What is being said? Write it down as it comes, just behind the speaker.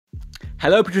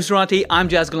Hello, Producerati. I'm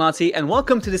Jazz Galati, and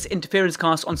welcome to this interference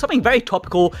cast on something very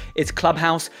topical. It's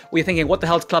Clubhouse. We're thinking, what the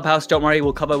hell's Clubhouse? Don't worry,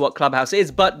 we'll cover what Clubhouse is.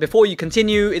 But before you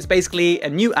continue, it's basically a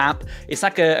new app. It's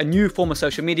like a new form of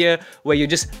social media where you're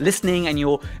just listening and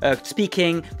you're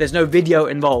speaking. There's no video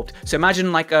involved. So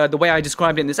imagine like the way I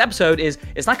described it in this episode is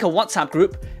it's like a WhatsApp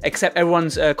group, except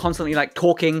everyone's constantly like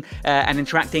talking and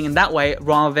interacting in that way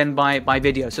rather than by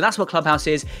video. So that's what Clubhouse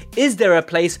is. Is there a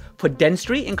place for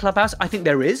dentistry in Clubhouse? I think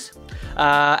there is.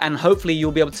 And hopefully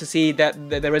you'll be able to see that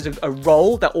there is a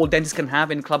role that all dentists can have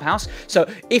in Clubhouse. So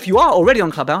if you are already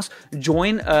on Clubhouse,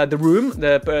 join the room,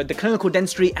 the clinical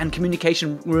dentistry and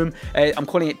communication room. I'm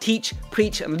calling it Teach,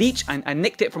 Preach and Leach. I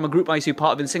nicked it from a group I used to be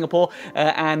part of in Singapore.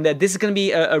 And this is going to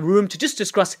be a room to just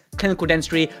discuss clinical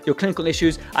dentistry, your clinical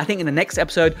issues. I think in the next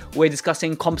episode, we're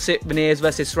discussing composite veneers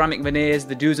versus ceramic veneers,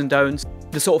 the do's and don'ts,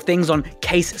 the sort of things on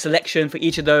case selection for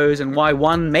each of those and why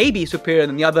one may be superior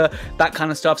than the other, that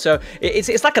kind of stuff. So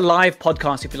it's like a live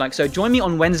podcast, if you like. So join me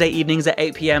on Wednesday evenings at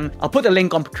 8 p.m. I'll put the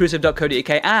link on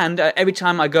protrusive.co.uk, and every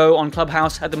time I go on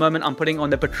Clubhouse at the moment, I'm putting on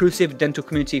the Protrusive Dental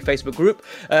Community Facebook group.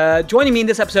 Joining me in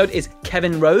this episode is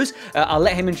Kevin Rose. I'll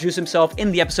let him introduce himself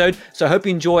in the episode, so I hope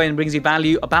you enjoy and brings you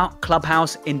value about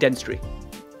Clubhouse in dentistry.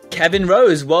 Kevin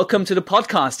Rose, welcome to the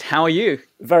podcast. How are you?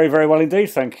 Very, very well indeed,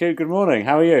 thank you. Good morning.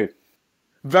 How are you?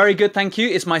 Very good, thank you.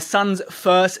 It's my son's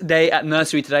first day at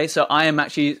nursery today, so I am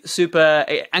actually super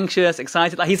anxious,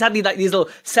 excited. Like he's had these little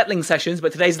settling sessions,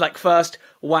 but today's like first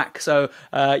whack. So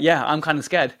yeah, I'm kind of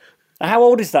scared. How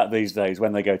old is that these days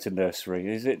when they go to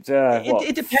nursery? Is it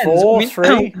it depends. 4,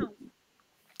 3?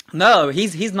 No,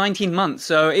 he's 19 months,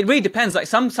 so it really depends. Like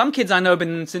some kids I know have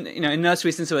been in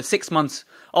nursery since they were 6 months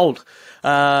old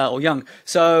or young.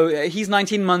 So he's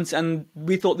 19 months, and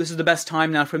we thought this is the best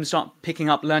time now for him to start picking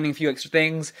up, learning a few extra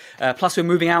things. Plus, we're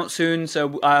moving out soon.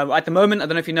 So at the moment, I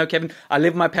don't know if you know, Kevin, I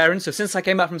live with my parents. So since I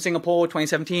came back from Singapore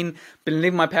 2017, been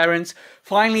living with my parents.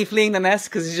 Finally fleeing the nest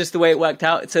because it's just the way it worked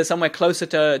out. It's somewhere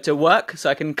closer to work, so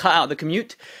I can cut out the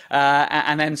commute.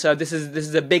 And then so this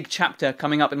is a big chapter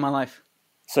coming up in my life.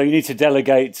 So you need to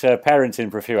delegate parenting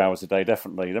for a few hours a day,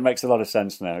 definitely. That makes a lot of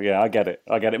sense now. Yeah, I get it.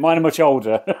 Mine are much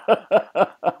older.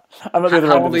 I'm at the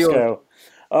other end of the scale.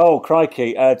 Oh,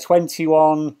 crikey.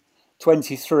 21,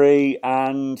 23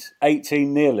 and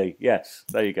 18 nearly. Yes,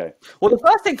 there you go. Well, the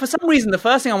first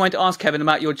thing I wanted to ask Kevin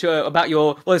about your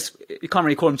you can't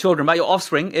really call them children, about your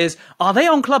offspring is, are they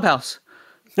on Clubhouse?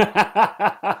 They're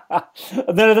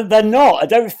not. I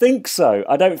don't think so.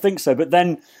 But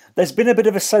then there's been a bit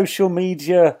of a social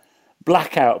media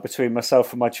blackout between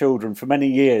myself and my children for many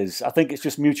years. I think it's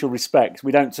just mutual respect.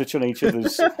 We don't touch on each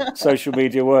other's social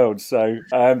media world. So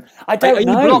I don't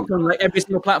know. Are you blocked on like every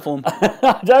single platform?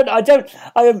 I don't.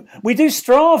 We do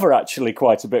Strava actually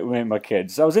quite a bit with me and my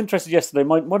kids. I was interested yesterday.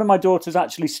 One of my daughters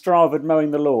actually Stravaed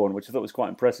mowing the lawn, which I thought was quite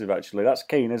impressive. Actually, that's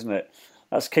keen, isn't it?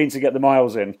 That's keen to get the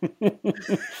miles in.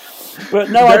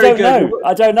 But no, I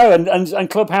don't know. And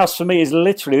Clubhouse for me is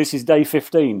literally, this is day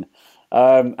 15.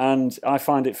 And I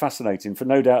find it fascinating for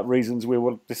no doubt reasons we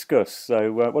will discuss.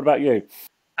 So what about you?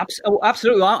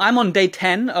 Absolutely. I'm on day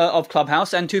 10 of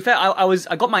Clubhouse. And to be fair,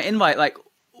 I got my invite like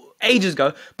ages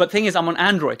ago, but the thing is I'm on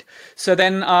Android. So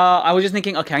then I was just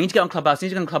thinking, okay, I need to get on Clubhouse.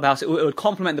 It would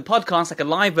complement the podcast, like a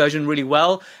live version, really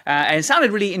well. And it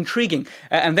sounded really intriguing.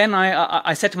 And then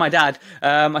I said to my dad,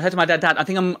 Dad, I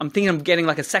think I'm thinking of getting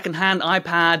like a second-hand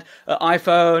iPad,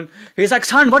 iPhone. He's like,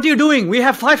 son, what are you doing? We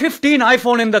have 515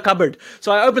 iPhone in the cupboard.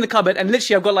 So I opened the cupboard and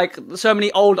literally I've got like so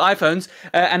many old iPhones.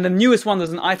 And the newest one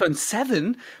was an iPhone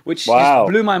 7, which just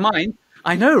blew my mind.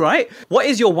 I know, right? What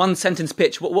is your one sentence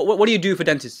pitch? What do you do for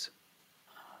dentists?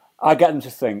 I get them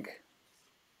to think.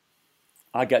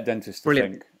 I get dentists to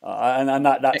Brilliant. think, and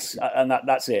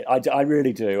that's it. I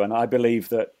really do, and I believe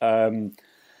that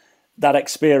that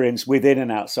experience within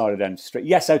and outside of dentistry.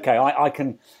 Yes, okay, I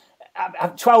can.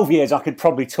 At 12 years, I could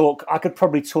probably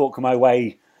talk my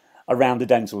way around the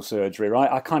dental surgery,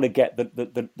 right? I kind of get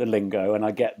the lingo, and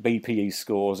I get BPE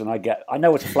scores, and I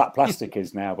know what a flat plastic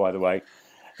is now. By the way.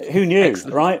 Who knew,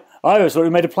 Excellent. Right? I always thought we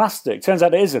made of plastic. Turns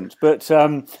out it isn't. But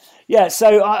yeah,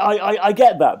 so I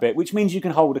get that bit, which means you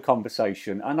can hold a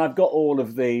conversation. And I've got all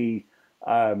of the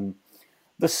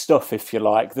stuff, if you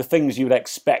like, the things you would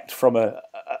expect from a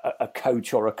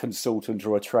coach or a consultant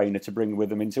or a trainer to bring with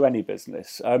them into any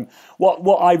business.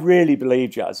 What I really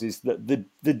believe, Jazz, is that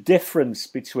the difference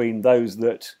between those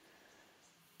that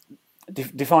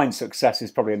define success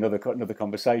is probably another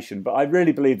conversation, but I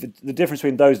really believe that the difference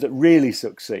between those that really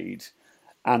succeed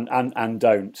and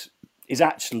don't is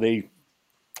actually,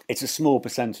 it's a small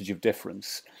percentage of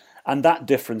difference, and that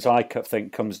difference I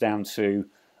think comes down to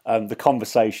the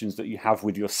conversations that you have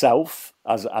with yourself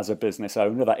as a business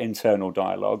owner, that internal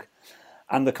dialogue,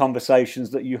 and the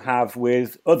conversations that you have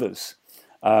with others.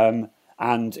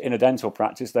 And in a dental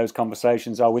practice, those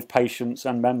conversations are with patients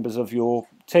and members of your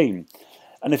team.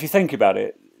 And if you think about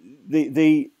it,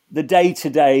 the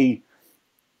day-to-day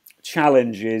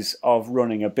challenges of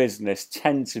running a business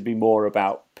tend to be more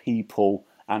about people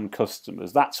and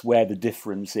customers. That's where the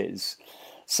difference is.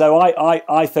 So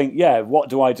I think, yeah, what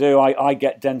do? I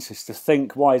get dentists to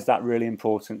think. Why is that really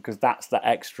important? Because that's that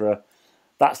extra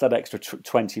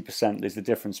 20% is the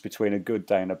difference between a good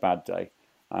day and a bad day.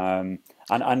 And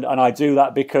I do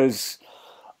that because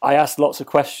I ask lots of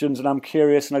questions and I'm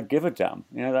curious and I give a damn.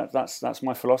 That's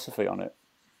my philosophy on it.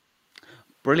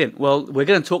 Brilliant. Well, we're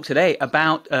going to talk today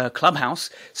about Clubhouse.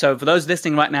 So for those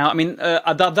listening right now, I mean,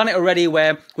 I've done it already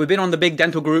where we've been on the big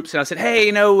dental groups and I said,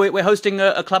 hey, we're hosting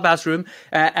a Clubhouse room.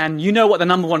 And you know what the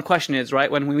number one question is,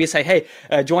 right? When we say, hey,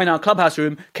 join our Clubhouse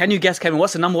room, can you guess, Kevin,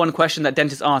 what's the number one question that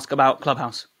dentists ask about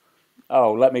Clubhouse?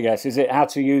 Oh, let me guess. Is it how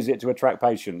to use it to attract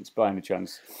patients by any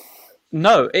chance?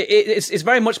 No, it's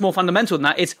very much more fundamental than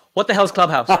that. It's what the hell's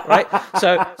Clubhouse, right?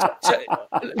 so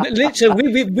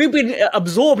we've been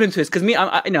absorbed into this because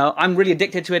I'm really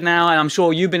addicted to it now, and I'm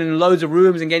sure you've been in loads of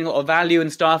rooms and getting a lot of value and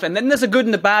stuff. And then there's a good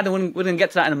and the bad, and we're going to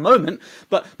get to that in a moment.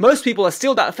 But most people are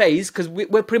still that phase because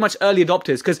we're pretty much early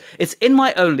adopters because it's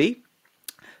invite only.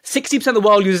 60% of the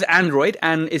world uses Android,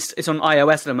 and it's on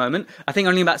iOS at the moment. I think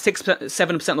only about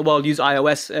 7% of the world use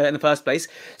iOS in the first place.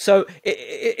 So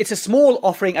it's a small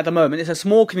offering at the moment. It's a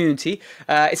small community.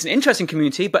 It's an interesting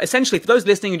community, but essentially, for those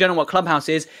listening who don't know what Clubhouse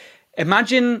is,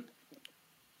 imagine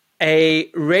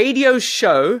a radio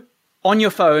show on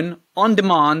your phone, on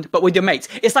demand, but with your mates.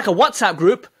 It's like a WhatsApp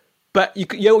group, but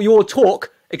you all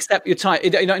talk, except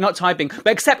you're not typing. But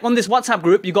except on this WhatsApp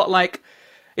group, you got like...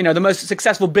 the most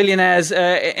successful billionaires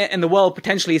in the world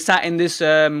potentially sat in this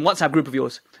WhatsApp group of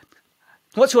yours.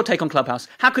 What's your take on Clubhouse?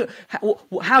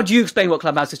 How do you explain what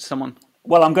Clubhouse is to someone?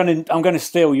 Well, I'm going to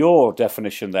steal your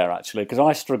definition there actually, because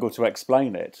I struggle to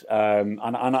explain it, and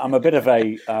I'm a bit of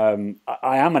I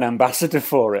am an ambassador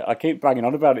for it. I keep banging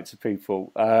on about it to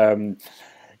people.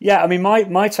 Yeah, I mean,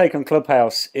 my take on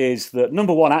Clubhouse is that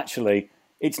number one, actually,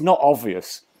 it's not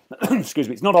obvious. Excuse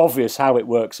me, it's not obvious how it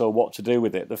works or what to do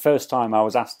with it. The first time I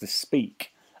was asked to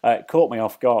speak, it caught me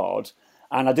off guard,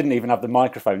 and I didn't even have the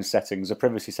microphone settings, the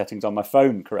privacy settings on my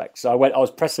phone correct. So I was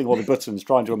pressing all the buttons,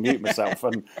 trying to unmute myself,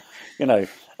 and and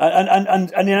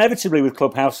inevitably with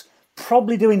Clubhouse,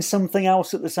 probably doing something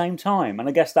else at the same time. And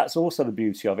I guess that's also the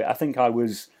beauty of it. I think it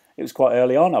was quite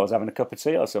early on. I was having a cup of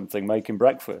tea or something, making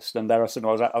breakfast, and there I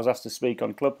was asked to speak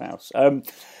on Clubhouse.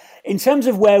 In terms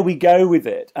of where we go with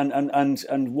it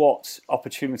and what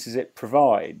opportunities it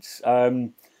provides, I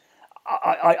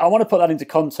want to put that into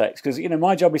context because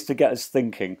my job is to get us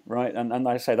thinking, right? And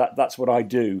I say that's what I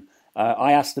do.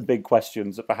 I ask the big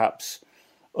questions that perhaps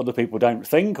other people don't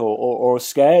think or are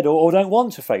scared or don't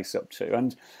want to face up to.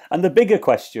 And the bigger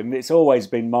question, it's always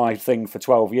been my thing for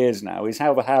 12 years now, is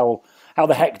how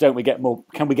the heck don't we get more?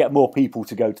 Can we get more people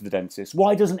to go to the dentist?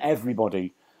 Why doesn't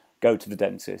everybody go to the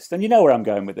dentist? And you know where I'm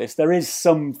going with this. There is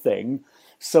some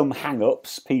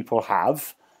hang-ups people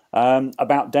have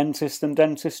about dentists and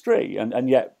dentistry, and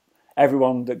yet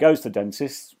everyone that goes to the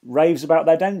dentist raves about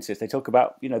their dentist. They talk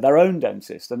about their own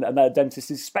dentist, and their dentist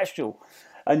is special,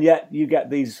 and yet you get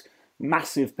these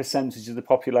massive percentages of the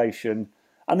population,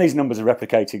 and these numbers are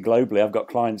replicated globally. I've got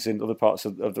clients in other parts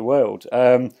of the world.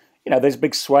 There's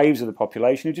big swathes of the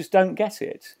population who just don't get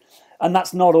it. And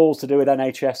that's not all to do with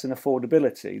NHS and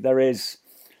affordability. There is,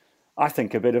 I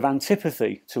think, a bit of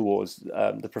antipathy towards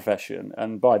the profession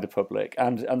and by the public,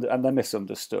 and they're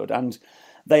misunderstood. And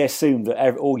they assume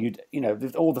that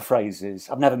all the phrases,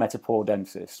 I've never met a poor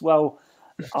dentist. Well,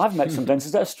 I've met some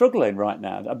dentists that are struggling right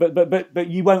now, but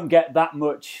you won't get that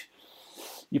much.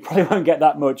 You probably won't get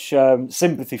that much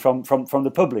sympathy from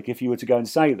the public if you were to go and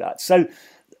say that. So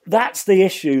that's the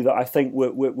issue that I think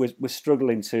we're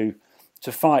struggling to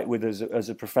fight with as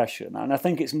a profession. And I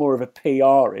think it's more of a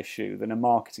PR issue than a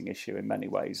marketing issue in many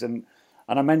ways. And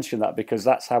I mention that because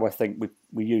that's how I think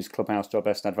we use Clubhouse to our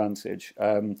best advantage.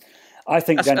 I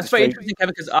think that's very interesting,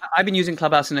 Kevin, because I've been using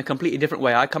Clubhouse in a completely different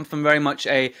way. I come from very much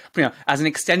as an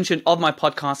extension of my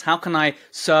podcast. How can I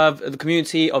serve the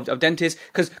community of dentists?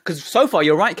 Because so far,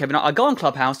 you're right, Kevin. I go on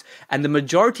Clubhouse, and the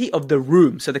majority of the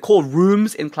rooms, so they're called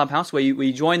rooms in Clubhouse, where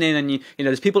you join in, and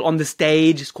there's people on the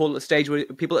stage. It's called the stage, where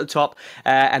people at the top,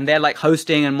 and they're like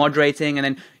hosting and moderating.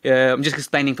 And then I'm just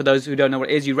explaining for those who don't know what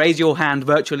it is. You raise your hand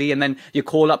virtually, and then you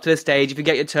call up to the stage. If you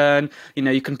get your turn,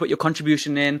 you can put your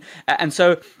contribution in, and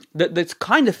so. The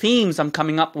kind of themes I'm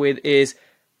coming up with is,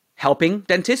 helping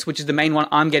dentists, which is the main one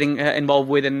I'm getting involved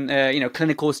with, and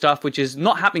clinical stuff, which is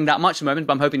not happening that much at the moment,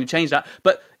 but I'm hoping to change that.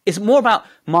 But it's more about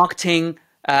marketing,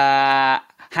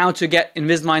 how to get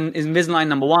Invisalign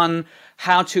number one,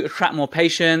 how to attract more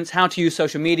patients, how to use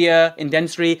social media in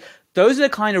dentistry. Those are the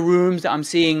kind of rooms that I'm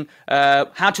seeing,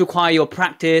 how to acquire your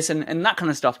practice and that kind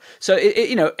of stuff. So,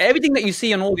 everything that you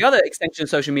see on all the other extensions of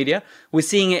social media, we're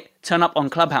seeing it turn up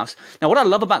on Clubhouse. Now, what I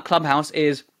love about Clubhouse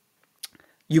is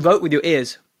you vote with your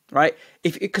ears, right?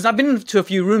 Because I've been to a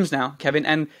few rooms now, Kevin,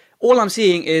 and all I'm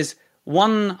seeing is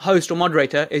one host or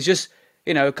moderator is just,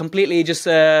 completely just,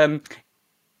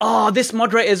 this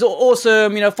moderator is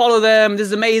awesome, follow them, this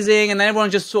is amazing, and then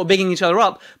everyone's just sort of bigging each other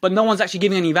up, but no one's actually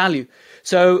giving any value.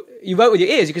 So you vote with your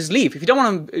ears, you can just leave. If you don't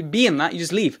want to be in that, you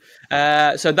just leave.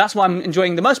 So that's what I'm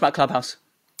enjoying the most about Clubhouse.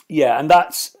 Yeah, and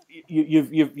that's,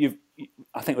 you've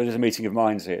I think there's a meeting of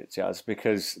minds here, Jazz,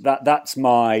 because that's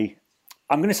my,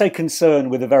 I'm going to say concern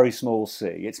with a very small c.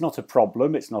 It's not a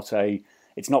problem, it's not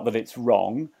that it's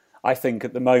wrong. I think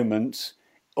at the moment,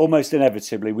 almost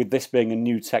inevitably, with this being a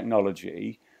new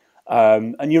technology,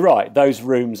 and you're right, those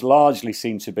rooms largely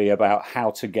seem to be about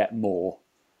how to get more,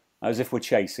 as if we're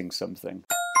chasing something.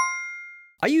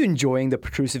 Are you enjoying the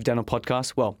Protrusive Dental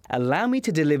Podcast? Well, allow me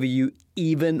to deliver you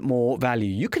even more value.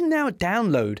 You can now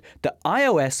download the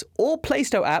iOS or Play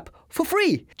Store app for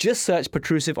free. Just search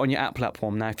Protrusive on your app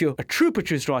platform. Now, if you're a true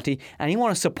Protruserati and you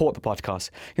want to support the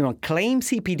podcast, you want to claim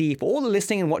CPD for all the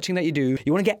listening and watching that you do,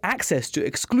 you want to get access to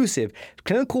exclusive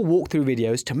clinical walkthrough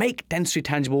videos to make dentistry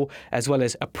tangible, as well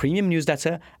as a premium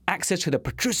newsletter, access to the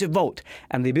Protrusive Vault,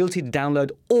 and the ability to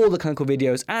download all the clinical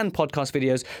videos and podcast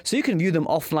videos so you can view them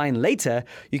offline later,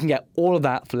 you can get all of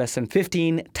that for less than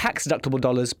 $15 tax-deductible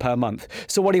dollars per month.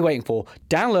 So what are you waiting for?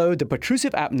 Download the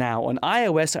Protrusive app now on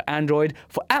iOS or Android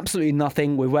for absolutely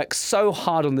nothing. We worked so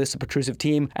hard on this, the Protrusive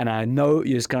team, and I know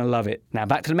you're just going to love it. Now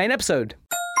back to the main episode.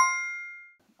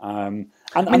 And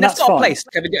that's got a place.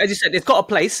 As you said, it's got a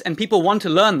place, and people want to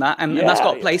learn that, and that's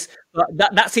got a place.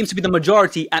 But that seems to be the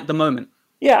majority at the moment.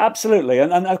 Yeah, absolutely.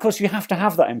 And of course, you have to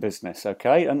have that in business,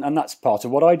 okay? And that's part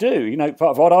of what I do. Part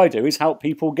of what I do is help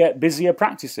people get busier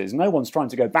practices. No one's trying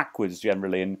to go backwards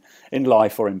generally in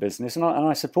life or in business, and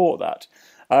I support that.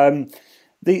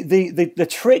 The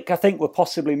trick I think we're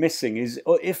possibly missing is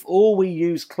if all we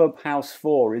use Clubhouse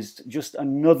for is just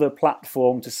another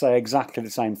platform to say exactly the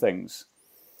same things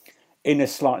in a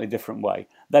slightly different way,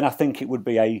 then I think it would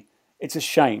be it's a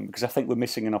shame, because I think we're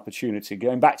missing an opportunity.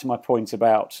 Going back to my point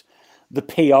about the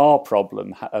PR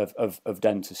problem of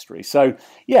dentistry. So,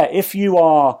 yeah, if you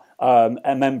are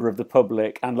a member of the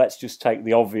public, and let's just take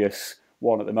the obvious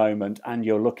one at the moment, and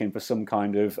you're looking for some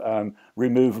kind of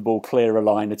removable clear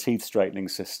aligner teeth straightening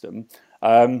system,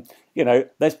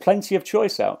 there's plenty of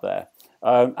choice out there.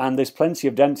 And there's plenty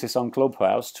of dentists on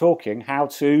Clubhouse talking how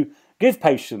to give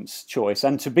patients choice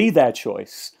and to be their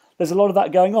choice. There's a lot of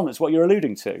that going on. That's what you're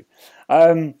alluding to.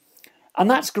 And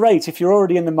that's great if you're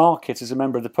already in the market as a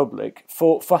member of the public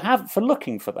for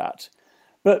looking for that.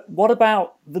 But what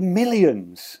about the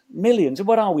millions?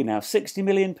 What are we now? 60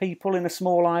 million people in a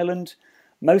small island,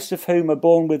 most of whom are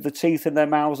born with the teeth in their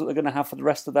mouths that they're going to have for the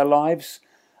rest of their lives.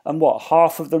 And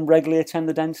half of them regularly attend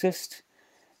the dentist?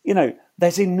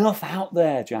 There's enough out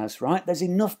there, Jazz, right? There's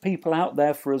enough people out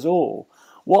there for us all.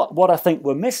 What I think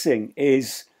we're missing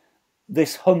is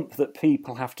this hump that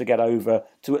people have to get over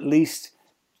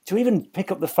to even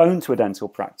pick up the phone to a dental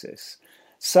practice.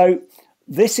 So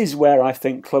this is where I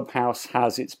think Clubhouse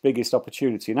has its biggest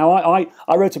opportunity. Now,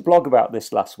 I wrote a blog about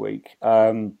this last week.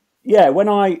 When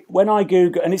I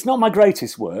Google, and it's not my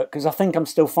greatest work, because I think I'm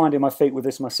still finding my feet with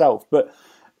this myself, but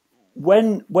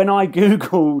when I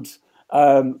Googled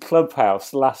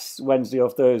Clubhouse last Wednesday or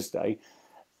Thursday,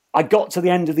 I got to the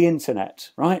end of the internet,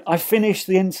 right? I finished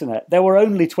the internet. There were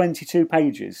only 22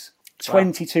 pages.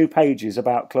 22 pages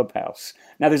about Clubhouse.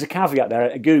 Now, there's a caveat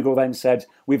there. Google then said,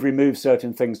 we've removed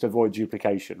certain things to avoid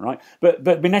duplication, right? But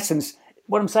in essence,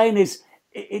 what I'm saying is,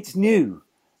 it's new.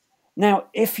 Now,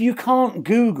 if you can't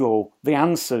Google the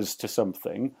answers to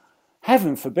something,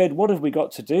 heaven forbid, what have we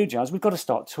got to do, Jazz? We've got to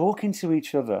start talking to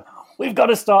each other. We've got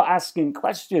to start asking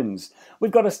questions. We've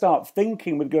got to start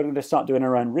thinking. We've got to start doing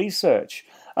our own research.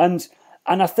 And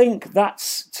I think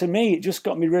that's, to me, it just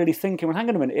got me really thinking, well, hang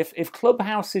on a minute, if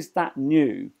Clubhouse is that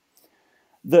new,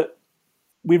 that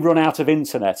we've run out of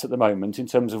internet at the moment in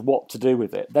terms of what to do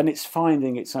with it, then it's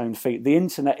finding its own feet. The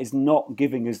internet is not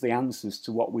giving us the answers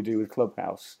to what we do with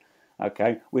Clubhouse,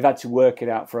 okay? We've had to work it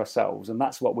out for ourselves, and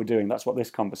that's what we're doing. That's what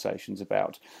this conversation's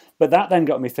about. But that then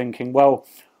got me thinking, well,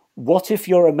 what if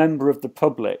you're a member of the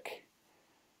public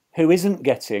who isn't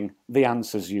getting the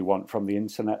answers you want from the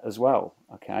internet as well,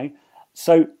 okay?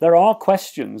 So there are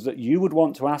questions that you would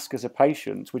want to ask as a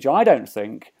patient, which I don't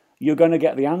think you're going to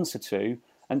get the answer to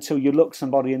until you look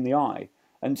somebody in the eye,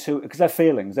 because their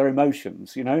feelings, their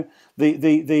emotions. The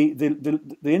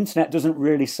internet doesn't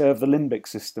really serve the limbic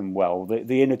system well.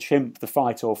 The inner chimp, the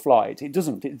fight or flight. It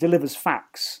doesn't. It delivers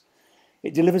facts.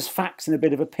 It delivers facts and a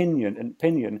bit of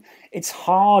opinion. It's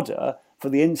harder for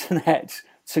the internet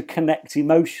to connect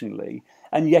emotionally,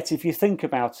 and yet if you think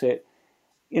about it,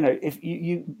 if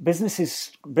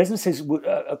businesses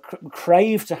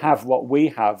crave to have what we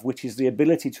have, which is the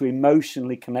ability to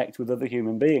emotionally connect with other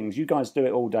human beings. You guys do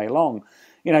it all day long.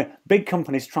 Big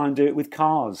companies try and do it with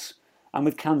cars and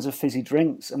with cans of fizzy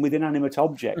drinks and with inanimate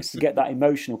objects to get that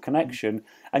emotional connection,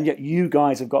 and yet you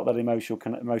guys have got that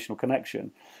emotional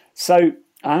connection. So,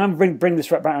 and I'm bring this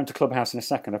right back around to Clubhouse in a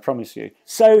second, I promise you.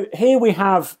 So here we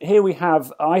have,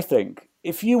 I think,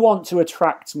 if you want to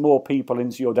attract more people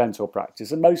into your dental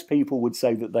practice, and most people would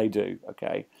say that they do,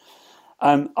 okay.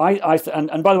 And by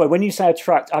the way, when you say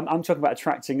attract, I'm talking about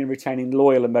attracting and retaining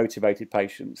loyal and motivated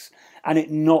patients, and it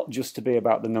not just to be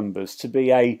about the numbers, to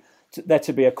be a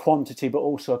quantity, but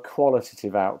also a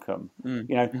qualitative outcome.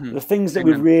 The things that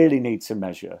we really need to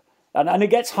measure, and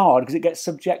it gets hard because it gets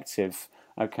subjective,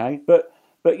 okay. But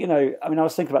I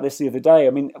was thinking about this the other day.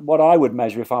 What I would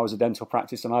measure if I was a dental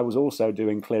practice and I was also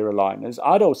doing clear aligners,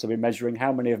 I'd also be measuring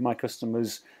how many of my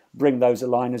customers bring those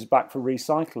aligners back for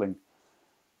recycling.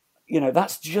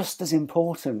 That's just as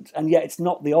important, and yet it's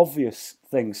not the obvious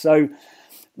thing. So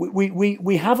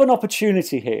we have an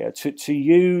opportunity here to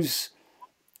use,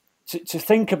 to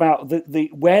think about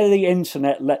where the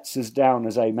internet lets us down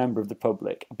as a member of the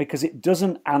public, because it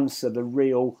doesn't answer the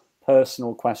real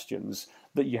personal questions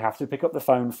that you have to pick up the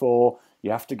phone for,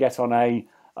 you have to get on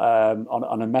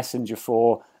a messenger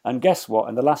for, and guess what?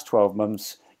 In the last 12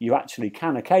 months, you actually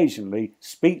can occasionally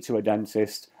speak to a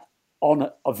dentist on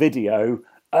a video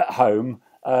at home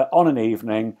on an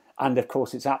evening, and of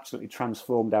course it's absolutely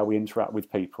transformed how we interact with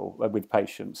people, with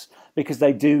patients, because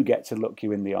they do get to look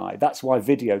you in the eye. That's why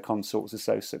video consults are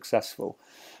so successful.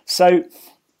 So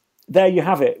there you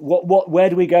have it. Where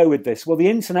do we go with this? Well, the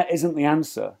internet isn't the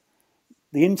answer.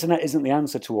 The internet isn't the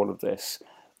answer to all of this.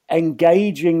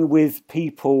 Engaging with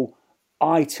people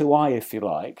eye to eye, if you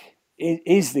like,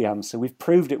 is the answer. We've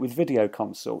proved it with video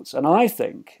consults. And I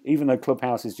think, even though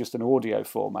Clubhouse is just an audio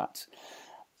format,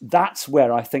 that's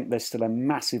where I think there's still a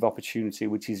massive opportunity,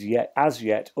 which is as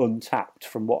yet untapped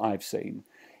from what I've seen.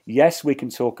 Yes, we can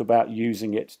talk about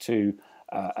using it to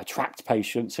attract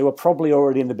patients who are probably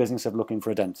already in the business of looking for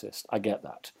a dentist. I get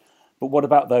that. But what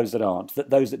about those that aren't,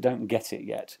 those that don't get it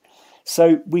yet?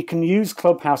 So we can use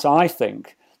Clubhouse, I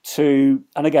think, to,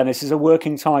 and again, this is a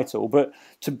working title, but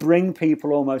to bring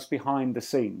people almost behind the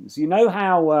scenes. You know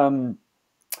how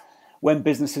when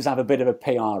businesses have a bit of a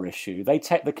PR issue, they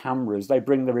take the cameras, they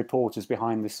bring the reporters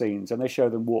behind the scenes, and they show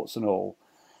them warts and all.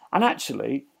 And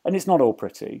actually, and it's not all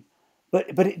pretty, but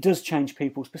it does change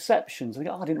people's perceptions. They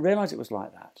go, I didn't realise it was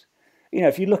like that.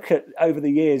 If you look at over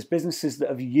the years, businesses that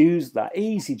have used that,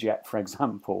 EasyJet, for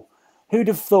example, who'd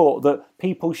have thought that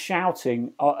people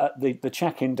shouting at the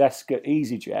check-in desk at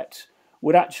EasyJet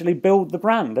would actually build the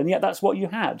brand? And yet that's what you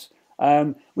had.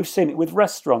 We've seen it with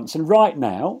restaurants. And right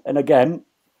now, and again,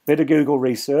 bit of Google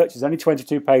research, there's only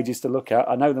 22 pages to look at,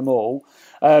 I know them all.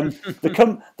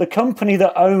 The company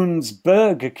that owns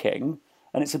Burger King,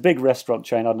 and it's a big restaurant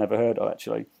chain I'd never heard of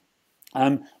actually,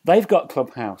 they've got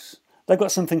Clubhouse. They've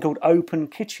got something called Open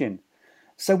Kitchen.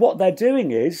 So what they're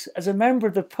doing is, as a member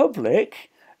of the public,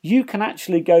 you can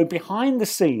actually go behind the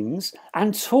scenes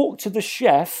and talk to the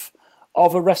chef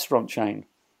of a restaurant chain,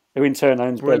 who in turn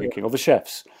owns Burger King, or the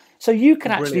chefs. So you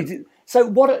can actually. So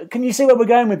what? Can you see where we're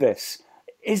going with this?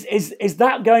 Is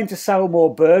that going to sell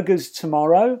more burgers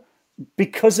tomorrow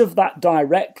because of that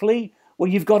directly? Well,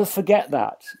 you've got to forget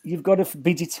that. You've got to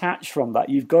be detached from that.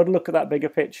 You've got to look at that bigger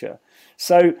picture.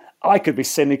 So I could be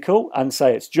cynical and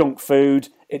say it's junk food,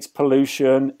 it's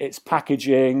pollution, it's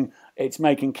packaging, it's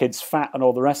making kids fat and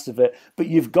all the rest of it. But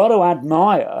you've got to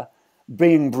admire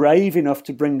being brave enough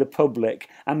to bring the public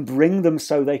and bring them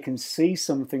so they can see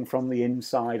something from the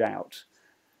inside out.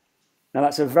 Now,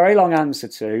 that's a very long answer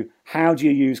to how do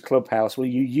you use Clubhouse? Well,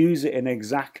 you use it in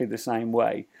exactly the same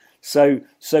way. So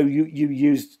you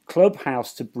used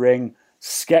Clubhouse to bring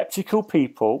skeptical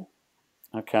people,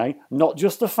 okay, not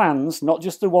just the fans, not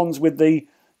just the ones with the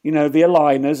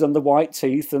aligners and the white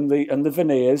teeth and the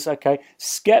veneers, okay,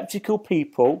 skeptical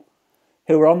people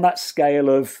who are on that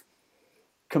scale of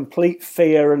complete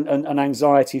fear and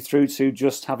anxiety through to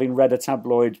just having read a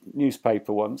tabloid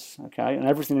newspaper once, okay, and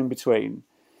everything in between.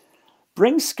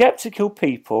 Bring skeptical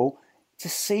people to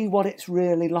see what it's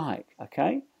really like,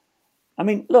 okay? I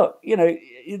mean, look,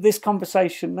 this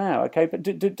conversation now, okay, but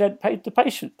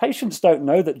the patients don't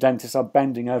know that dentists are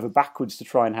bending over backwards to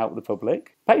try and help the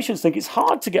public. Patients think it's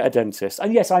hard to get a dentist.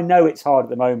 And yes, I know it's hard at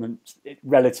the moment,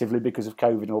 relatively, because of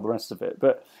COVID and all the rest of it.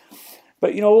 But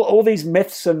all these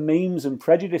myths and memes and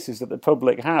prejudices that the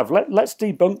public have, let's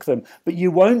debunk them. But you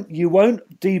won't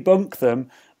debunk them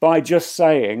by just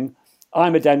saying,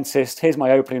 I'm a dentist, here's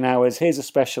my opening hours, here's a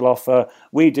special offer,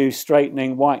 we do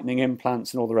straightening, whitening,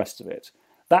 implants, and all the rest of it.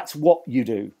 That's what you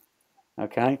do,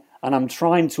 okay? And I'm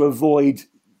trying to avoid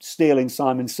stealing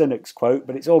Simon Sinek's quote,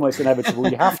 but it's almost inevitable.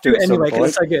 You have to at anyway, some point.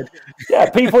 it's so good. Yeah,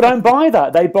 people don't buy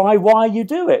that. They buy why you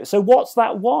do it. So what's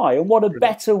that why? And what a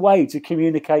better way to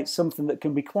communicate something that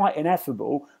can be quite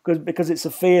ineffable, because it's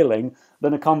a feeling,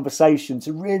 than a conversation,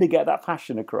 to really get that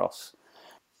passion across.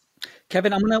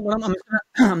 Kevin, I'm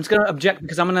just gonna object,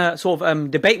 because I'm gonna sort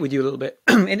of debate with you a little bit,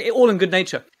 all in good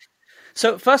nature.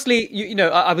 So, firstly,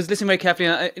 I was listening very carefully.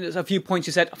 And a few points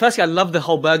you said. Firstly, I love the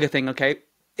whole burger thing. Okay,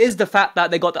 is the fact that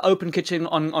they got the open kitchen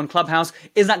on Clubhouse,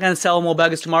 is that going to sell more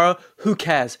burgers tomorrow? Who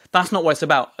cares? That's not what it's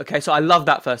about. Okay, so I love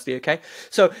that. Firstly, okay.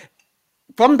 So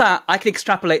from that, I can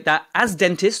extrapolate that as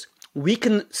dentists, we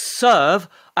can serve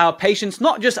our patients,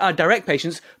 not just our direct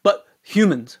patients, but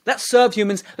humans. Let's serve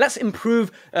humans. Let's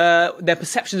improve their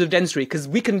perceptions of dentistry, because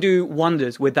we can do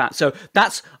wonders with that. So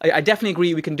I definitely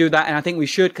agree we can do that, and I think we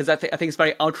should, because I think it's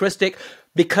very altruistic.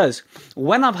 Because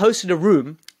when I've hosted a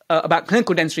room about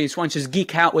clinical dentistry, so I just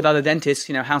geek out with other dentists,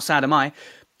 how sad am I?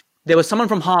 There was someone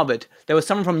from Harvard, there was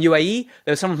someone from UAE,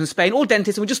 there was someone from Spain, all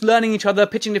dentists, and we're just learning each other,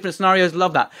 pitching different scenarios.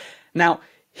 Love that. Now,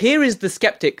 here is the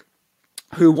skeptic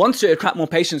who wants to attract more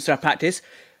patients to our practice.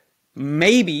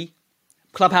 Maybe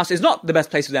Clubhouse is not the best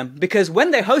place for them, because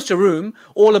when they host a room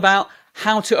all about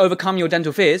how to overcome your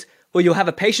dental fears, well, you'll have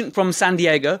a patient from San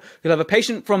Diego, you'll have a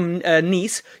patient from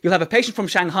Nice, you'll have a patient from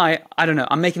Shanghai. I don't know,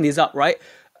 I'm making these up, right?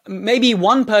 Maybe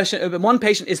one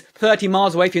patient is 30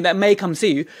 miles away from you that may come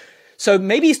see you. So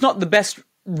maybe it's not the best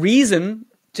reason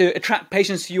to attract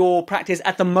patients to your practice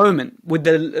at the moment with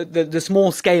the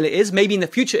small scale it is. Maybe in the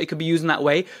future it could be used in that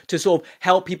way to sort of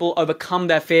help people overcome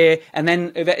their fear and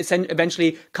then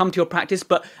eventually come to your practice.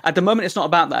 But at the moment, it's not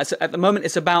about that. At the moment,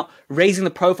 it's about raising the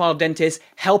profile of dentists,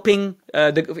 helping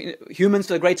the humans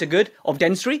to the greater good of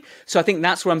dentistry. So I think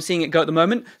that's where I'm seeing it go at the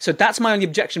moment. So that's my only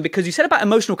objection, because you said about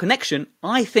emotional connection.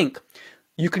 I think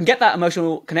you can get that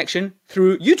emotional connection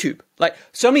through YouTube. Like,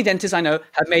 so many dentists I know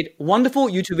have made wonderful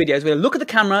YouTube videos where they look at the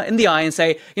camera in the eye and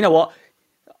say, you know what,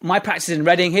 my practice is in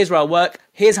Reading, here's where I work,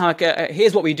 here's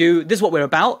what we do, this is what we're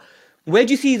about. Where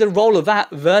do you see the role of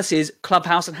that versus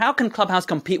Clubhouse, and how can Clubhouse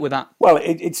compete with that? Well,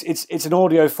 it's an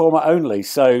audio format only,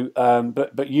 so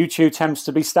but YouTube tends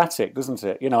to be static, doesn't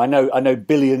it? I know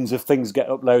billions of things get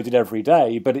uploaded every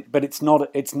day, but it's not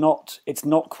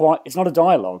a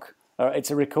dialogue.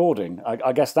 It's a recording.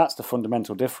 I guess that's the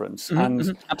fundamental difference.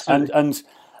 Absolutely.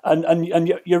 And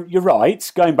you're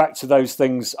right. Going back to those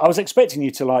things, I was expecting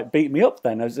you to beat me up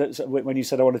then when you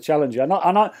said I want to challenge you. And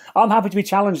I'm happy to be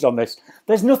challenged on this.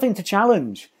 There's nothing to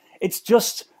challenge. It's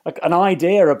just an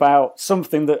idea about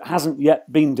something that hasn't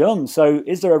yet been done. So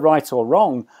is there a right or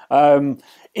wrong?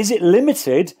 Is it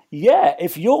limited? Yeah.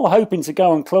 If you're hoping to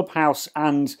go on Clubhouse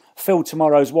and fill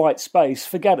tomorrow's white space,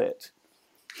 forget it.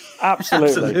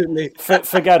 Absolutely.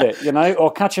 Forget it,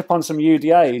 or catch up on some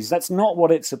UDAs. That's not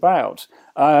what it's about.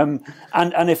 And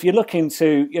if you're looking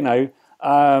to,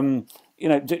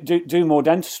 do more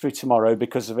dentistry tomorrow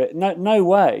because of it, no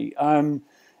way.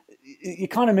 You're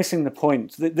kind of missing the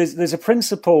point. There's a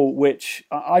principle which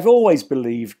I've always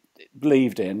believed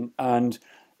in, and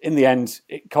in the end,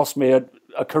 it cost me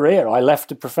a career. I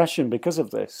left a profession because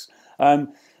of this.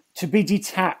 To be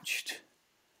detached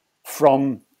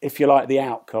from, if you like, the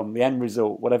outcome, the end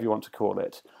result, whatever you want to call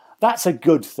it, that's a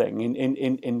good thing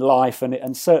in life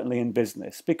and certainly in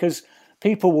business, because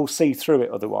people will see through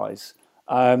it otherwise.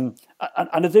 And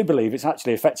I do believe it's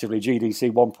actually effectively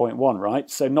GDC 1.1, right?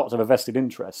 So not to have a vested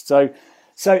interest. So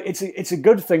it's a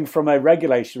good thing from a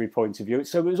regulatory point of view.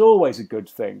 So it was always a good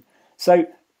thing. So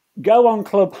go on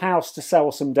Clubhouse to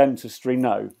sell some dentistry?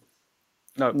 No.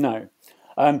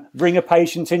 Bring a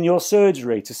patient in your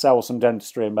surgery to sell some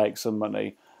dentistry and make some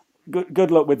money? Good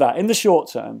luck with that. In the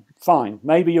short term, fine.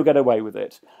 Maybe you'll get away with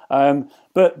it.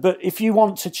 But if you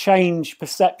want to change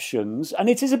perceptions, and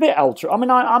it is a bit ultra. I mean,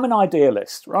 I'm an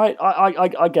idealist, right?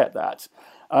 I get that.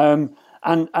 And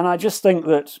I just think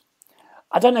that,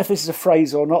 I don't know if this is a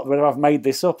phrase or not, whether I've made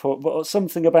this up, but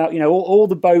something about, all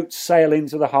the boats sail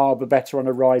into the harbour better on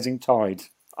a rising tide.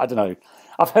 I don't know.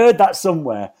 I've heard that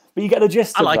somewhere, but you get the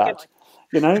gist of that.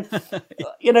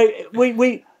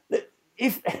 We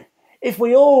if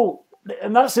we all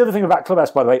and that's the other thing about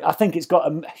Clubhouse, by the way. I think it's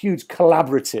got a huge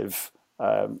collaborative.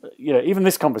 Even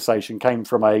this conversation came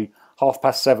from a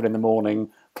 7:30 in the morning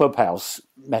Clubhouse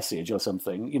message or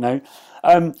something.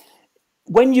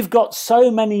 When you've got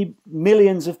so many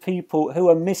millions of people who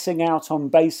are missing out on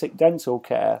basic dental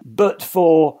care, but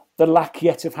for the lack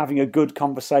yet of having a good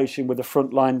conversation with a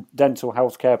frontline dental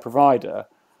healthcare provider,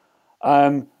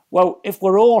 well, if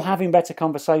we're all having better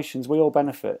conversations, we all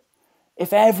benefit.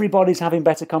 If everybody's having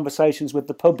better conversations with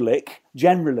the public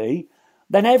generally,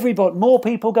 then more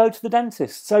people go to the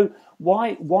dentist. So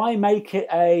why make it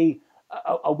a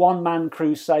one-man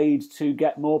crusade to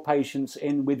get more patients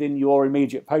in within your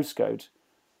immediate postcode?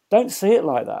 Don't see it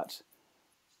like that.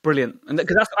 Brilliant. And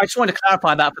because I just wanted to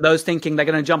clarify that for those thinking they're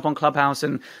going to jump on Clubhouse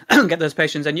and get those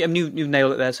patients, and you've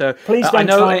nailed it there. So please don't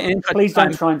try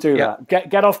and do that.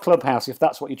 Get off Clubhouse if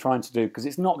that's what you're trying to do, because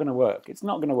it's not going to work. It's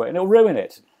not going to work, and it'll ruin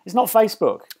it. It's not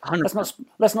Facebook. 100%.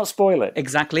 Let's not spoil it.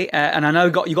 Exactly. And I know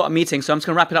you got a meeting, so I'm just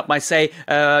going to wrap it up by say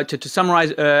to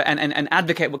summarize and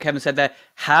advocate what Kevin said there.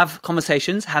 Have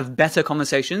conversations, have better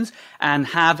conversations, and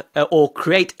have or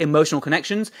create emotional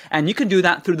connections. And you can do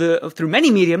that through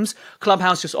many mediums.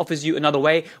 Clubhouse just offers you another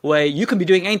way where you can be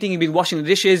doing anything. You can be washing the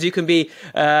dishes. You can be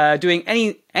doing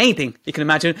anything you can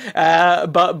imagine.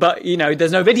 But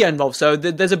there's no video involved. So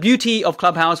there's a beauty of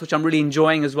Clubhouse, which I'm really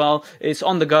enjoying as well. It's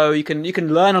on the go. You can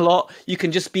learn a lot. You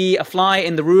can just be a fly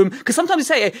in the room. Because sometimes you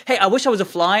say, hey, I wish I was a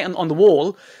fly on the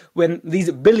wall when these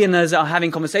billionaires are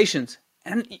having conversations.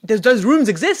 And those rooms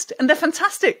exist, and they're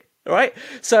fantastic. All right.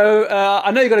 So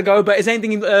I know you got to go, but is there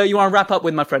anything you want to wrap up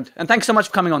with, my friend? And thanks so much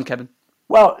for coming on, Kevin.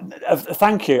 Well,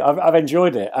 thank you. I've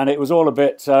enjoyed it, and it was all a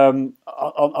bit on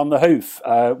the hoof.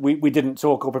 We didn't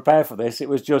talk or prepare for this. It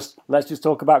was just, let's just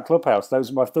talk about Clubhouse.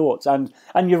 Those are my thoughts. And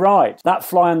you're right. That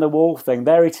fly on the wall thing,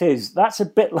 there it is. That's a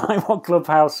bit like what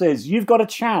Clubhouse is. You've got a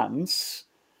chance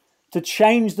to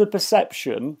change the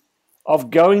perception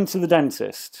of going to the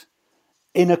dentist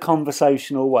in a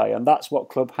conversational way. And that's what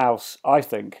Clubhouse, I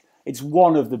think, it's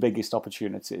one of the biggest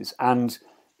opportunities. And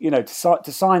to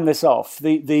sign this off,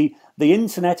 the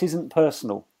internet isn't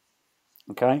personal,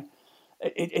 okay?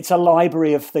 It's a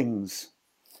library of things,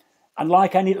 and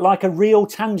like a real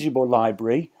tangible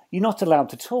library, you're not allowed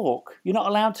to talk, you're not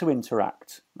allowed to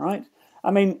interact, right?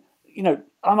 I mean,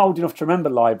 I'm old enough to remember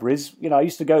libraries. I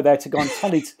used to go there to go on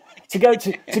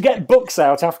to get books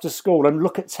out after school and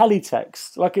look at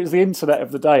teletext like it was the internet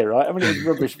of the day, right? I mean, it was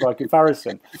rubbish by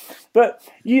comparison. But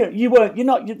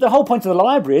the whole point of the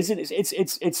library is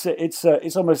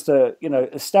it's almost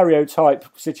a stereotype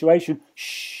situation.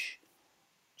 Shh.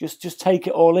 Just take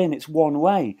it all in. It's one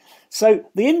way. So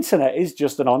the internet is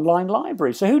just an online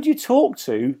library. So who do you talk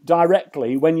to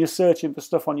directly when you're searching for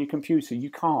stuff on your computer?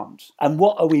 You can't. And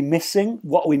what are we missing?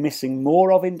 What are we missing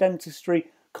more of in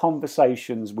dentistry?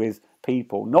 Conversations with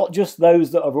people, not just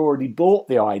those that have already bought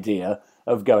the idea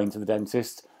of going to the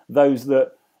dentist, those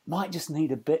that might just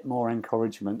need a bit more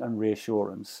encouragement and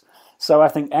reassurance. So I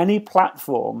think any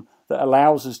platform that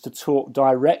allows us to talk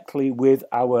directly with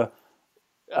our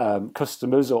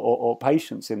customers or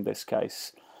patients in this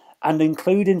case, and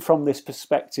including from this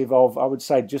perspective of, I would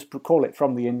say, just call it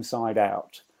from the inside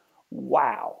out.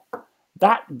 Wow,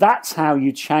 that's how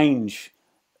you change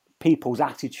people's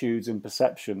attitudes and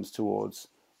perceptions towards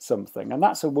something, and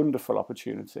that's a wonderful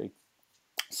opportunity.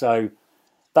 So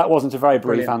that wasn't a very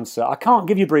brief answer. I can't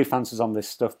give you brief answers on this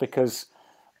stuff because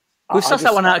we'll suss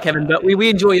that one out, Kevin, but we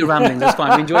enjoy your rambling. That's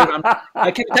fine. We enjoy your rambling.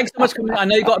 Kevin, thanks so much for coming. I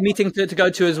know you've got a meeting to go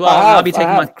to as well. I'll be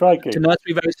taking my to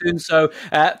nursery very soon. So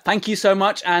thank you so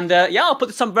much. And I'll put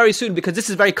this up very soon because this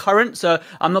is very current. So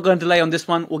I'm not going to delay on this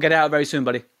one. We'll get it out very soon,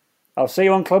 buddy. I'll see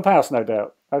you on Clubhouse, no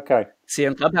doubt. Okay. See you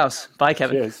on Clubhouse. Bye,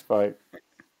 Kevin. Cheers. Bye.